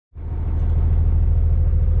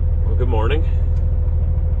Good morning.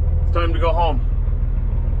 It's time to go home.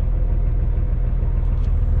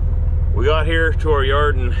 We got here to our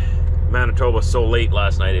yard in Manitoba so late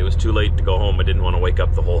last night, it was too late to go home. I didn't want to wake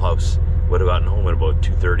up the whole house. Would have gotten home at about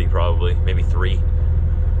 2:30 probably, maybe 3.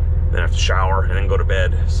 Then I have to shower and then go to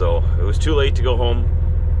bed. So it was too late to go home.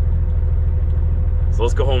 So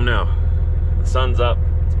let's go home now. The sun's up,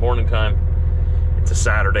 it's morning time. It's a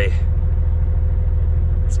Saturday.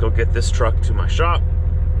 Let's go get this truck to my shop,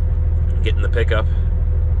 get in the pickup,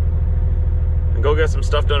 and go get some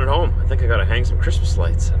stuff done at home. I think I gotta hang some Christmas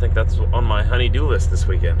lights. I think that's on my honey-do list this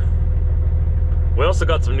weekend. We also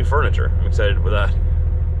got some new furniture. I'm excited with that.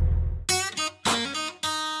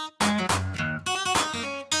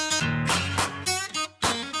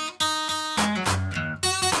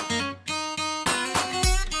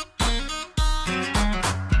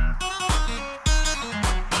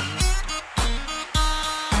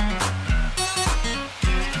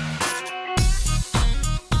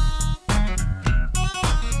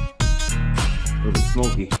 A little bit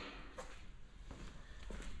smoky.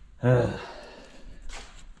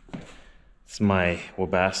 It's my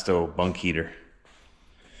Webasto bunk heater.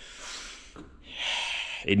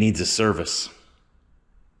 It needs a service.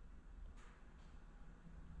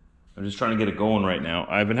 I'm just trying to get it going right now.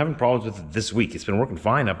 I've been having problems with it this week. It's been working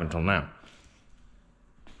fine up until now.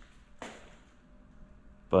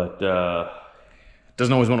 But it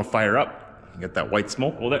doesn't always want to fire up. You get that white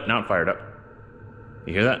smoke. Well, now it fired up.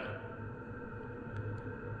 You hear that?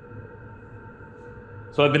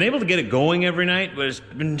 So I've been able to get it going every night, but it's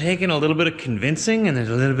been taking a little bit of convincing, and there's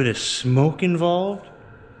a little bit of smoke involved.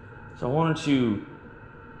 So I wanted to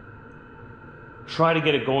try to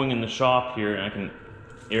get it going in the shop here, and I can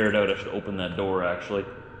air it out. I should open that door, actually.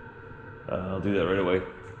 I'll do that right away.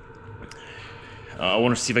 I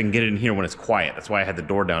want to see if I can get it in here when it's quiet. That's why I had the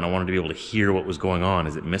door down. I wanted to be able to hear what was going on.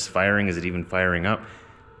 Is it misfiring? Is it even firing up?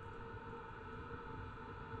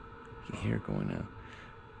 You can hear it going now.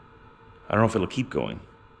 I don't know if it'll keep going.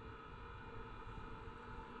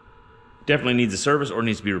 Definitely needs a service or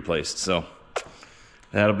needs to be replaced, so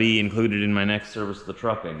that'll be included in my next service of the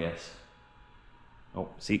truck, I guess. Oh,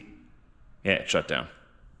 see? Yeah, it shut down.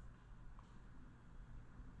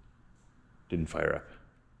 Didn't fire up.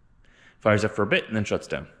 Fires up for a bit and then shuts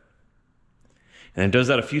down. And it does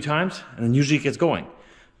that a few times, and then usually it gets going.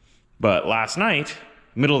 But last night,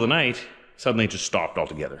 middle of the night, suddenly it just stopped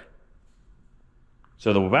altogether.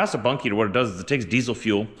 So the Webasto bunk heater, what it does is it takes diesel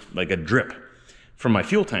fuel, like a drip, from my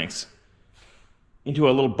fuel tanks into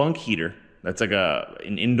a little bunk heater that's like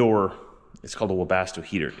an indoor, it's called a Webasto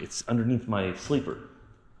heater. It's underneath my sleeper.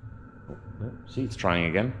 Oh, see, it's trying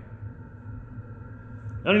again.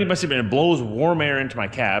 Underneath my sleeper, and it blows warm air into my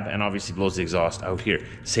cab and obviously blows the exhaust out here.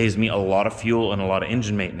 Saves me a lot of fuel and a lot of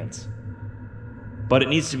engine maintenance. But it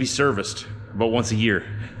needs to be serviced about once a year.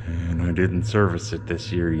 And I didn't service it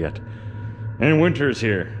this year yet. And winter's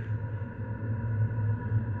here.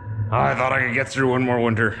 Oh, I thought I could get through one more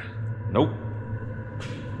winter. Nope.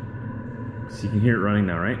 So you can hear it running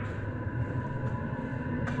now, right?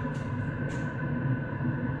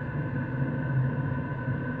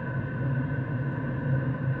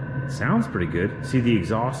 Sounds pretty good. See, the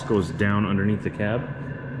exhaust goes down underneath the cab.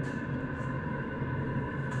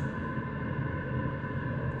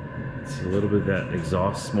 See a little bit of that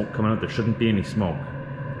exhaust smoke coming out. There shouldn't be any smoke.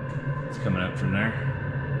 It's coming out from there.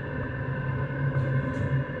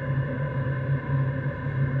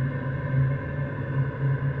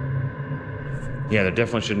 Yeah, there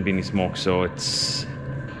definitely shouldn't be any smoke, so it's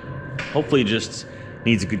hopefully just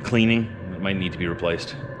needs a good cleaning. It might need to be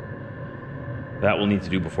replaced. That will need to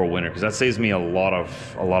do before winter, because that saves me a lot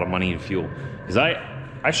of money in fuel. Because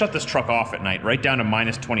I shut this truck off at night right down to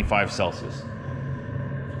minus 25 Celsius.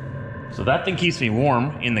 So that thing keeps me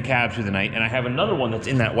warm in the cab through the night, and I have another one that's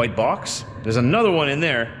in that white box. There's another one in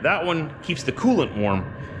there. That one keeps the coolant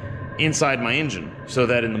warm inside my engine, so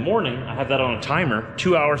that in the morning, I have that on a timer.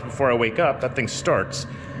 2 hours before I wake up, that thing starts,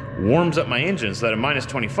 warms up my engine, so that at minus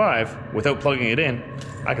 25, without plugging it in,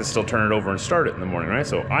 I can still turn it over and start it in the morning, right?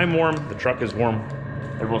 So I'm warm, the truck is warm,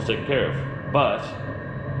 everyone's taken care of. But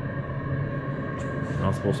I'm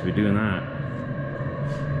not supposed to be doing that.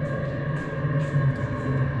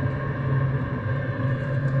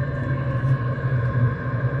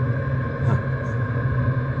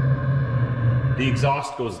 The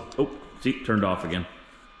exhaust goes, oh, see, turned off again.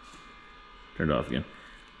 Turned off again.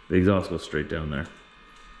 The exhaust goes straight down there.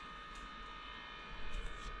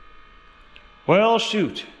 Well,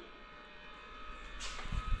 shoot.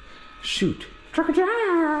 Shoot. Trucker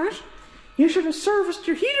Josh, you should have serviced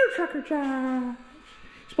your heater, Trucker Josh.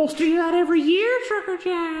 You're supposed to do that every year, Trucker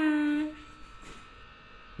Josh.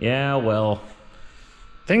 Yeah, well,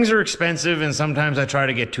 things are expensive, and sometimes I try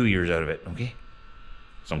to get 2 years out of it, okay?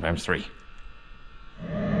 Sometimes 3.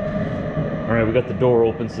 All right, we got the door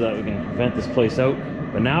open so that we can vent this place out.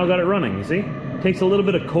 But now I got it running, you see? Takes a little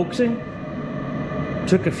bit of coaxing.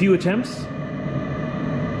 Took a few attempts.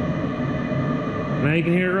 Now you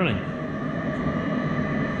can hear it running.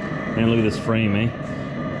 Man, look at this frame, eh?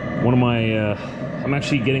 One of my, I'm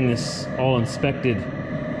actually getting this all inspected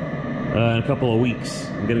in a couple of weeks.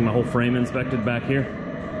 I'm getting my whole frame inspected back here.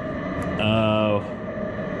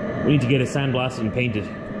 We need to get it sandblasted and painted.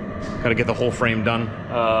 Gotta get the whole frame done.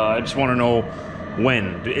 I just want to know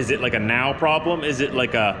when. Is it like a now problem? Is it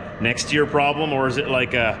like a next year problem? Or is it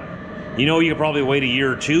like a, you know, you could probably wait a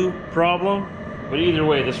year or 2 problem? But either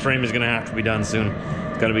way, this frame is gonna have to be done soon.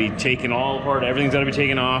 It's gotta be taken all apart. Everything's gotta be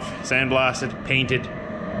taken off, sandblasted, painted.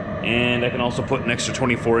 And I can also put an extra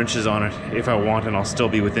 24 inches on it if I want, and I'll still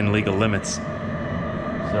be within legal limits.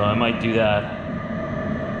 So I might do that.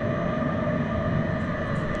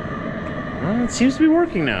 Well, it seems to be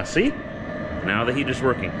working now, see? Now the heater's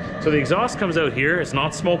working. So the exhaust comes out here, it's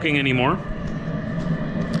not smoking anymore.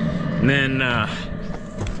 And then,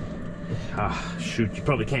 shoot, you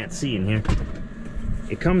probably can't see in here.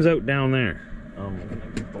 It comes out down there.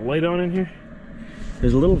 Get the light on in here.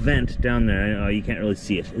 There's a little vent down there. You can't really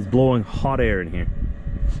see it. It's blowing hot air in here.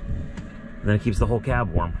 And then it keeps the whole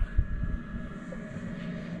cab warm.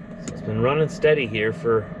 So it's been running steady here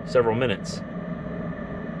for several minutes.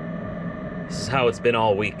 This is how it's been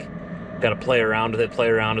all week. Got to play around with it, play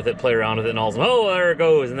around with it, play around with it, and all of a sudden, oh, there it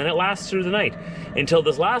goes. And then it lasts through the night. Until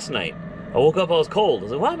this last night. I woke up, I was cold. I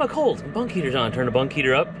was like, why am I cold? The bunk heater's on. Turn the bunk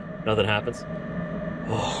heater up. Nothing happens.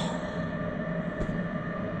 Oh.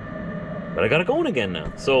 But I got it going again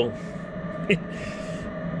now. So,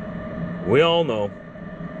 we all know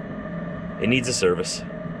it needs a service.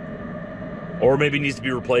 Or maybe it needs to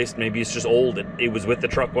be replaced. Maybe it's just old. It was with the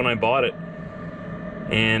truck when I bought it.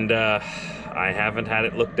 And I haven't had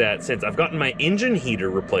it looked at since. I've gotten my engine heater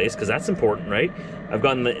replaced, because that's important, right? I've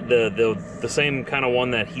gotten the same kind of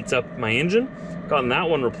one that heats up my engine. Gotten that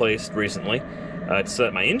one replaced recently. So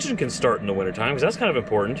that my engine can start in the wintertime, because that's kind of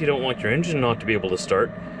important. You don't want your engine not to be able to start.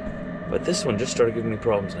 But this one just started giving me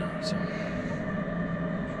problems now, so.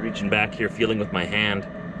 Reaching back here, feeling with my hand.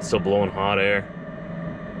 It's still blowing hot air.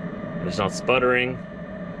 And it's not sputtering.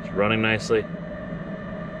 It's running nicely.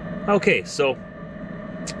 Okay, so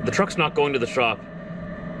the truck's not going to the shop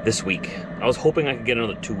this week. I was hoping I could get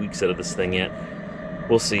another 2 weeks out of this thing yet.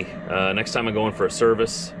 We'll see. Next time I go in for a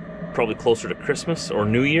service, probably closer to Christmas or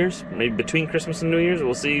New Year's, maybe between Christmas and New Year's.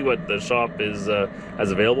 We'll see what the shop is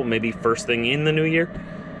has available. Maybe first thing in the new year,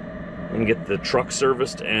 and get the truck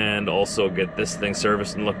serviced and also get this thing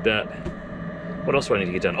serviced and looked at. What else do I need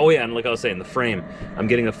to get done? Oh yeah, and like I was saying, the frame. I'm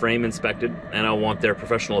getting a frame inspected, and I want their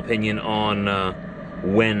professional opinion on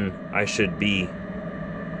when I should be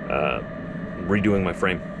redoing my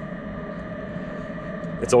frame.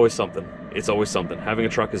 It's always something. It's always something. Having a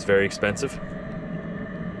truck is very expensive.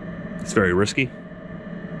 It's very risky,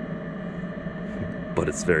 but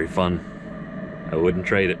it's very fun. I wouldn't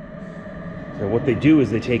trade it. So what they do is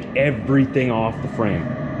they take everything off the frame.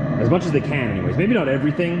 As much as they can anyways. Maybe not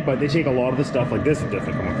everything, but they take a lot of the stuff. Like this would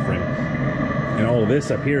definitely come off the frame. And all of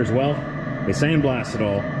this up here as well. They sandblast it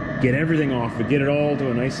all, get everything off, but get it all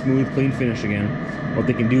to a nice, smooth, clean finish again. What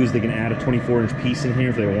they can do is they can add a 24-inch piece in here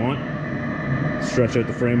if they want. Stretch out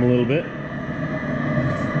the frame a little bit.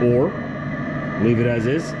 Or leave it as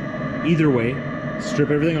is. Either way, strip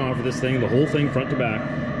everything off of this thing, the whole thing front to back,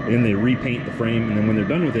 and then they repaint the frame, and then when they're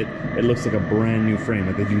done with it, it looks like a brand new frame.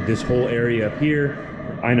 Like they do this whole area up here.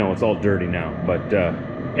 I know it's all dirty now, but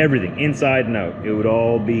everything, inside and out, it would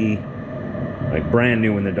all be like brand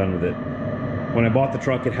new when they're done with it. When I bought the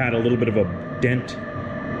truck, it had a little bit of a dent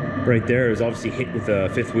right there. It was obviously hit with a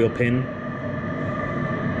 5th wheel pin.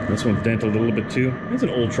 This one's dented a little bit too. It's an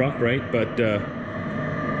old truck, right? But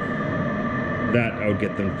that I would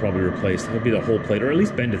get them probably replaced. That would be the whole plate, or at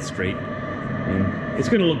least bend it straight. And it's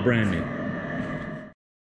gonna look brand new.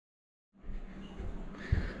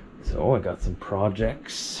 So I got some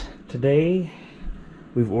projects today.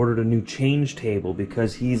 We've ordered a new change table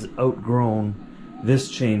because he's outgrown this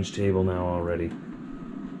change table now already.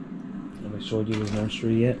 Have I showed you his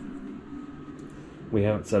nursery yet? We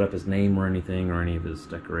haven't set up his name or anything, or any of his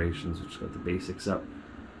decorations. We've just got the basics up.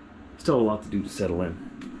 Still a lot to do to settle in.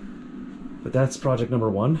 But that's project number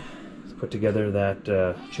 1. Let's put together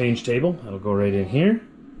that change table. That'll go right in here.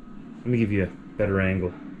 Let me give you a better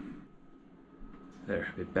angle. There,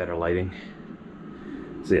 a bit better lighting.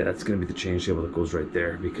 So yeah, that's going to be the change table that goes right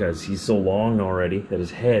there, because he's so long already that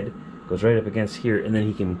his head goes right up against here, and then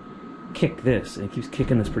he can kick this, and he keeps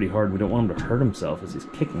kicking this pretty hard. We don't want him to hurt himself as he's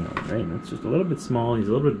kicking on it, right? And it's just a little bit small, he's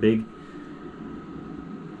a little bit big.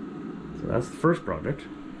 So that's the first project.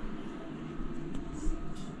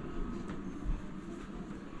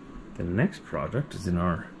 The next project is in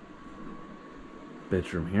our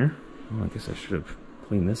bedroom here. Well, I guess I should have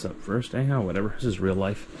cleaned this up first. Anyhow, whatever. This is real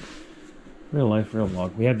life. Real life, real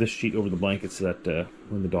log. We have this sheet over the blankets so that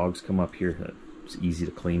when the dogs come up here, it's easy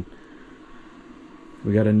to clean.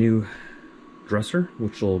 We got a new dresser,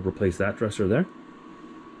 which will replace that dresser there.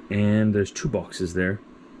 And there's 2 boxes there.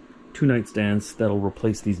 2 nightstands that'll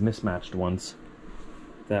replace these mismatched ones.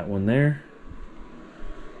 That one there.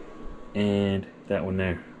 And that one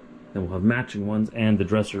there. Then we'll have matching ones, and the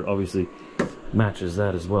dresser obviously matches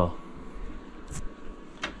that as well.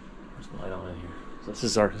 There's the light on in here. So this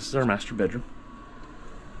is our master bedroom.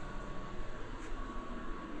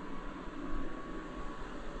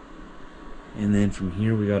 And then from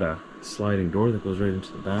here we got a sliding door that goes right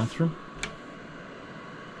into the bathroom.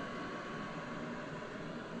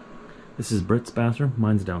 This is Brit's bathroom.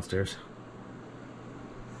 Mine's downstairs.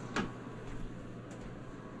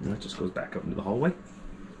 And that just goes back up into the hallway.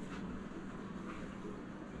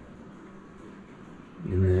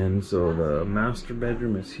 And then, so the master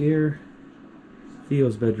bedroom is here.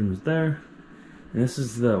 Theo's bedroom is there. And this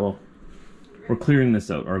is the, well, we're clearing this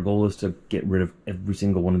out. Our goal is to get rid of every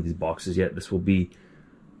single one of these boxes yet. This will be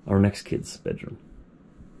our next kid's bedroom.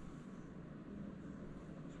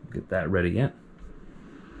 Get that ready yet.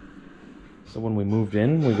 So when we moved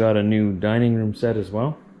in, we got a new dining room set as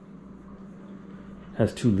well.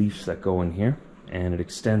 Has 2 leaves that go in here. And it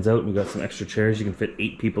extends out. We got some extra chairs. You can fit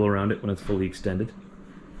 8 people around it when it's fully extended.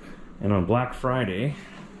 And on Black Friday,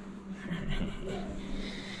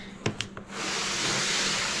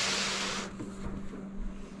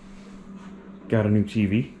 got a new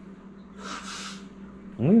TV.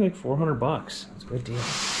 Only like $400. It's a good deal.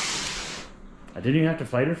 I didn't even have to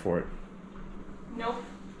fight her for it. Nope.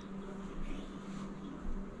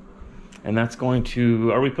 And that's going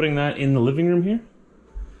to, are we putting that in the living room here?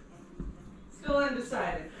 Still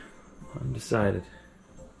undecided. Undecided.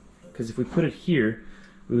 Because if we put it here,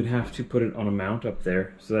 we would have to put it on a mount up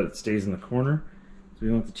there so that it stays in the corner. So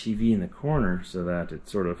we want the TV in the corner so that it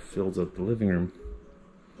sort of fills out the living room.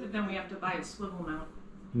 But then we have to buy a swivel mount.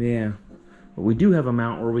 Yeah. But we do have a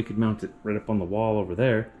mount where we could mount it right up on the wall over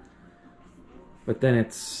there. But then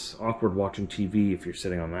it's awkward watching TV if you're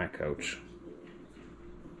sitting on that couch.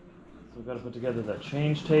 So we've got to put together that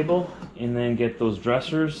change table and then get those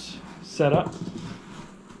dressers set up.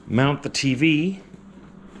 Mount the TV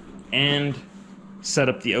and set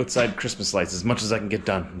up the outside Christmas lights as much as I can get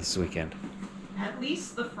done this weekend. At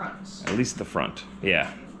least the front. At least the front,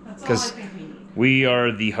 yeah. That's all I think we need. We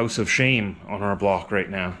are the house of shame on our block right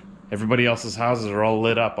now. Everybody else's houses are all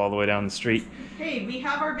lit up all the way down the street. Hey, we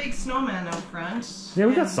have our big snowman out front. Yeah,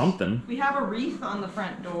 we got something. We have a wreath on the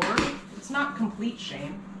front door. It's not complete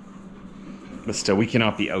shame. But still, we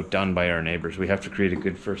cannot be outdone by our neighbors. We have to create a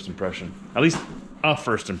good first impression. At least a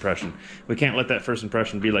first impression. We can't let that first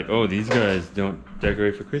impression be like, oh, these guys don't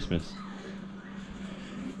decorate for Christmas.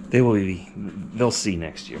 They'll see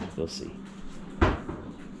next year. They'll see.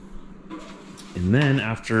 And then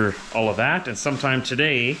after all of that, and sometime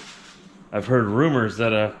today, I've heard rumors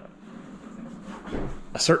that a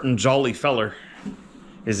certain jolly feller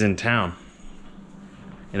is in town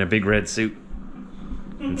in a big red suit.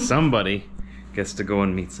 And somebody gets to go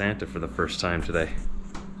and meet Santa for the first time today.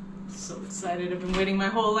 So excited. I've been waiting my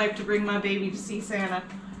whole life to bring my baby to see Santa.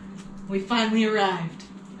 We finally arrived.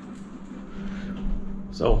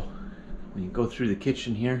 So, when you go through the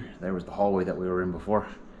kitchen here, there was the hallway that we were in before.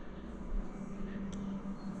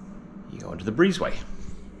 You go into the breezeway.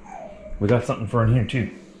 We got something for in here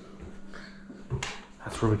too.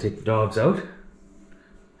 That's where we take the dogs out.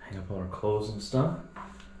 Hang up all our clothes and stuff.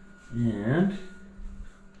 And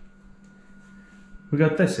we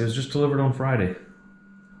got this. It was just delivered on Friday.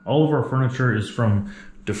 All of our furniture is from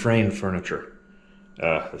Dufresne Furniture.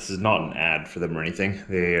 This is not an ad for them or anything.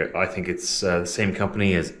 I think it's the same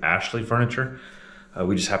company as Ashley Furniture.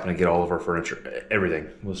 We just happen to get all of our furniture. Everything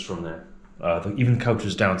was from there. Even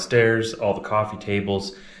couches downstairs, all the coffee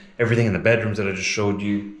tables, everything in the bedrooms that I just showed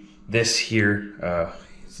you. This here,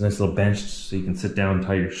 it's a nice little bench so you can sit down and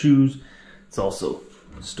tie your shoes. It's also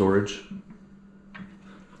storage.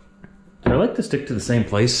 I like to stick to the same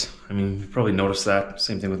place. I mean, you probably noticed that.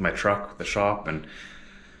 Same thing with my truck, the shop, and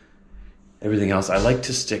everything else. I like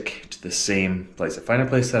to stick to the same place. I find a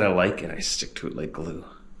place that I like and I stick to it like glue.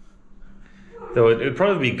 Though it would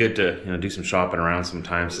probably be good to do some shopping around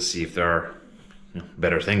sometimes to see if there are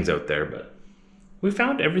better things out there. But we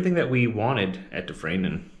found everything that we wanted at Dufresne,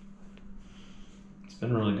 and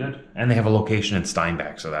been really good. And they have a location in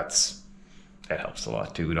Steinbach, so that helps a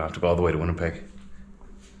lot too. We don't have to go all the way to Winnipeg.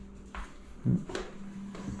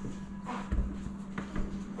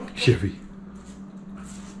 Chevy.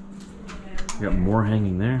 Got more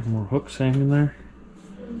hanging there, more hooks hanging there.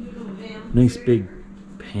 Nice big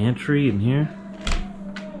pantry in here.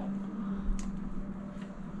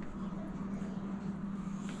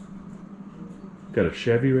 Got a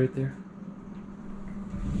Chevy right there.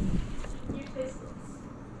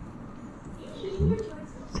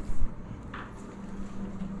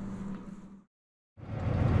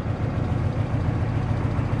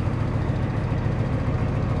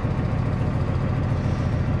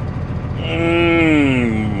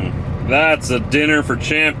 That's a dinner for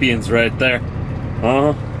champions right there.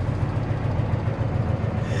 Uh-huh.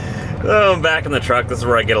 Oh, I'm back in the truck. This is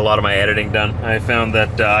where I get a lot of my editing done. I found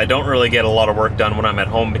that I don't really get a lot of work done when I'm at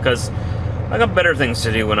home because I got better things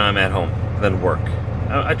to do when I'm at home than work.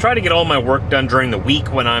 I try to get all my work done during the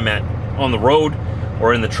week when I'm on the road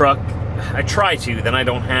or in the truck. I try to, then I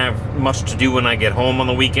don't have much to do when I get home on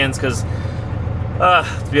the weekends because,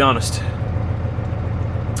 to be honest,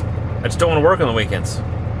 I just don't want to work on the weekends.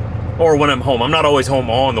 Or when I'm home. I'm not always home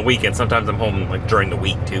on the weekend. Sometimes I'm home like during the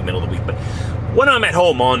week too, middle of the week. But when I'm at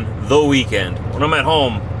home on the weekend, when I'm at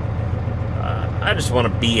home, I just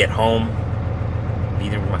want to be at home, be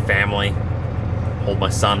there with my family, hold my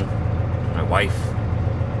son, my wife,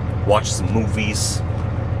 watch some movies,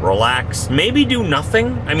 relax, maybe do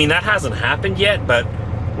nothing. I mean, that hasn't happened yet, but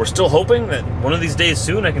we're still hoping that one of these days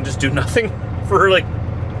soon I can just do nothing for like,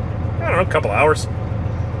 I don't know, a couple hours.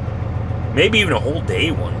 Maybe even a whole day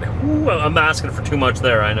one day. Ooh, I'm asking for too much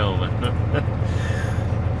there, I know.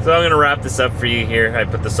 So I'm going to wrap this up for you here. I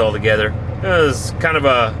put this all together. It was kind of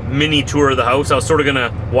a mini tour of the house. I was sort of going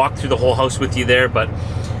to walk through the whole house with you there, but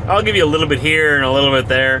I'll give you a little bit here and a little bit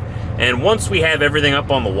there. And once we have everything up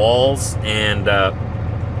on the walls and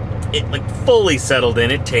it like fully settled in,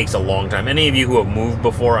 it takes a long time. Any of you who have moved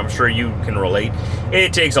before, I'm sure you can relate.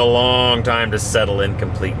 It takes a long time to settle in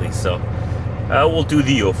completely. So we'll do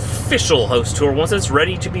the official house tour once it's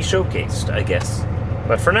ready to be showcased, I guess.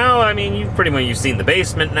 But for now, I mean, you've seen the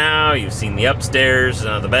basement now, you've seen the upstairs,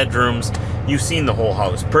 the bedrooms, you've seen the whole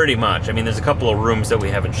house, pretty much. I mean, there's a couple of rooms that we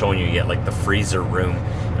haven't shown you yet, like the freezer room.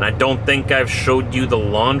 And I don't think I've showed you the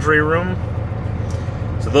laundry room.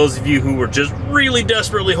 So those of you who were just really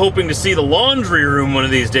desperately hoping to see the laundry room one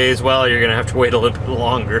of these days, well, you're gonna have to wait a little bit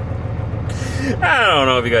longer. I don't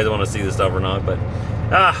know if you guys want to see this stuff or not, but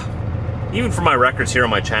even for my records here on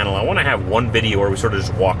my channel, I want to have one video where we sort of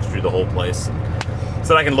just walk through the whole place so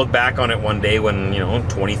that I can look back on it one day when,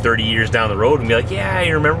 20, 30 years down the road and be like, yeah,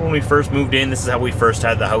 you remember when we first moved in? This is how we first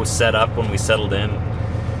had the house set up when we settled in.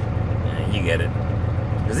 Yeah, you get it.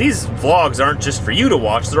 Because these vlogs aren't just for you to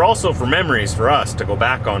watch, they're also for memories for us to go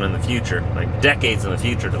back on in the future, like decades in the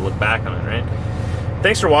future to look back on it, right?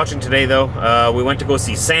 Thanks for watching today, though. We went to go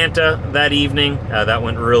see Santa that evening. That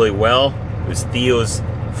went really well. It was Theo's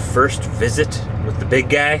first visit with the big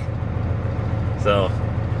guy, so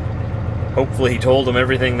hopefully he told him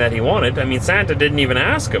everything that he wanted. I mean, Santa didn't even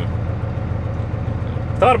ask him.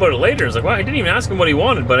 Thought about it later, I was like, wow, he didn't even ask him what he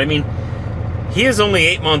wanted. But I mean, he is only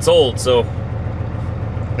 8 months old, so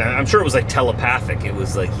I'm sure it was like telepathic. It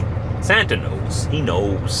was like Santa knows, he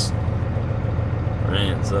knows,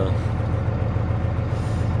 right? So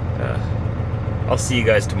I'll see you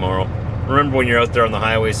guys tomorrow. Remember, when you're out there on the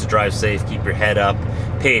highways, to drive safe, keep your head up,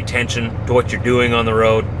 pay attention to what you're doing on the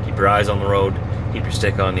road, keep your eyes on the road, keep your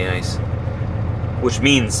stick on the ice. Which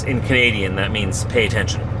means, in Canadian, that means pay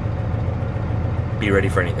attention. Be ready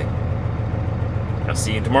for anything. I'll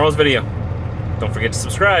see you in tomorrow's video. Don't forget to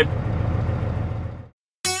subscribe.